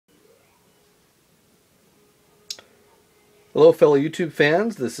Hello fellow YouTube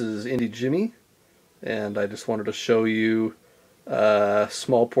fans, this is IndyJimmy, and I just wanted to show you a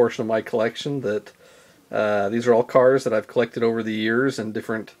small portion of my collection that these are all cars that I've collected over the years and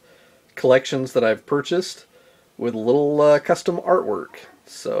different collections that I've purchased with a little custom artwork.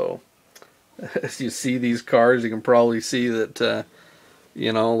 So as you see these cars, you can probably see that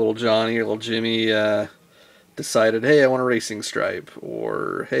little Johnny or little Jimmy decided, hey, I want a racing stripe,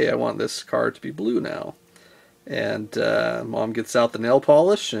 or hey, I want this car to be blue now. And Mom gets out the nail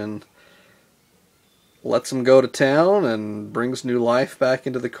polish and lets them go to town and brings new life back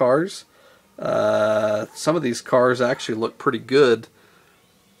into the cars. Some of these cars actually look pretty good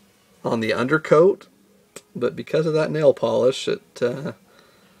on the undercoat, but because of that nail polish, it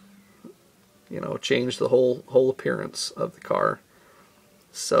changed the whole appearance of the car.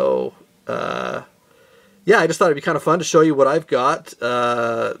 So yeah, I just thought it'd be kind of fun to show you what I've got,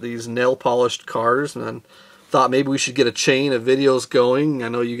 these nail polished cars, and thought maybe we should get a chain of videos going. I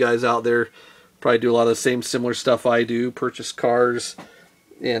know you guys out there probably do a lot of the same similar stuff I do, purchase cars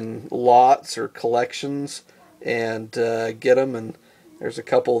in lots or collections and get them, and there's a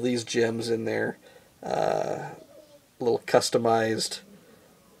couple of these gems in there, little customized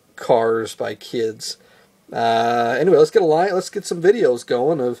cars by kids. Anyway, let's get some videos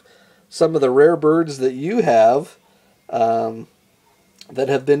going of some of the rare birds that you have that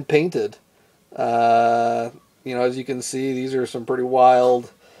have been painted. As you can see, these are some pretty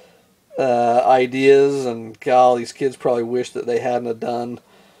wild ideas, and golly, these kids probably wish that they hadn't have done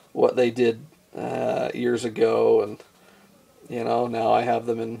what they did years ago, and now I have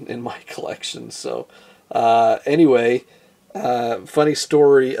them in my collection. So anyway, funny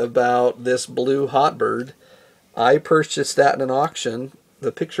story about this blue hotbird. I purchased that in an auction.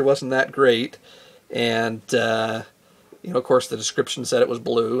 The picture wasn't that great, and of course the description said it was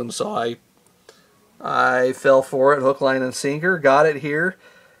blue, and so I fell for it, hook, line, and sinker. Got it here,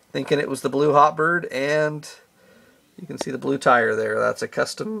 thinking it was the blue hotbird, and you can see the blue tire there. That's a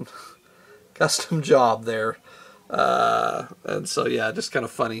custom job there, and so yeah, just kind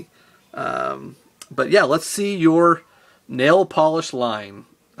of funny. But yeah, let's see your nail polish line.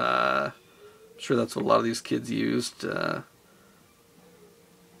 I'm sure that's what a lot of these kids used to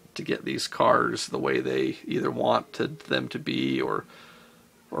get these cars the way they either wanted them to be or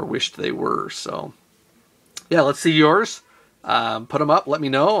wished they were. So yeah, let's see yours. Put them up, let me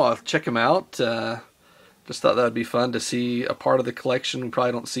know, I'll check them out. Just thought that would be fun to see a part of the collection we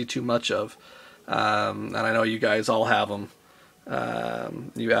probably don't see too much of. And I know you guys all have them.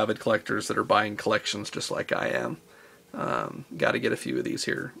 You avid collectors that are buying collections just like I am. Got to get a few of these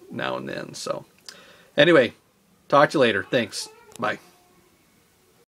here now and then. So anyway, talk to you later. Thanks. Bye.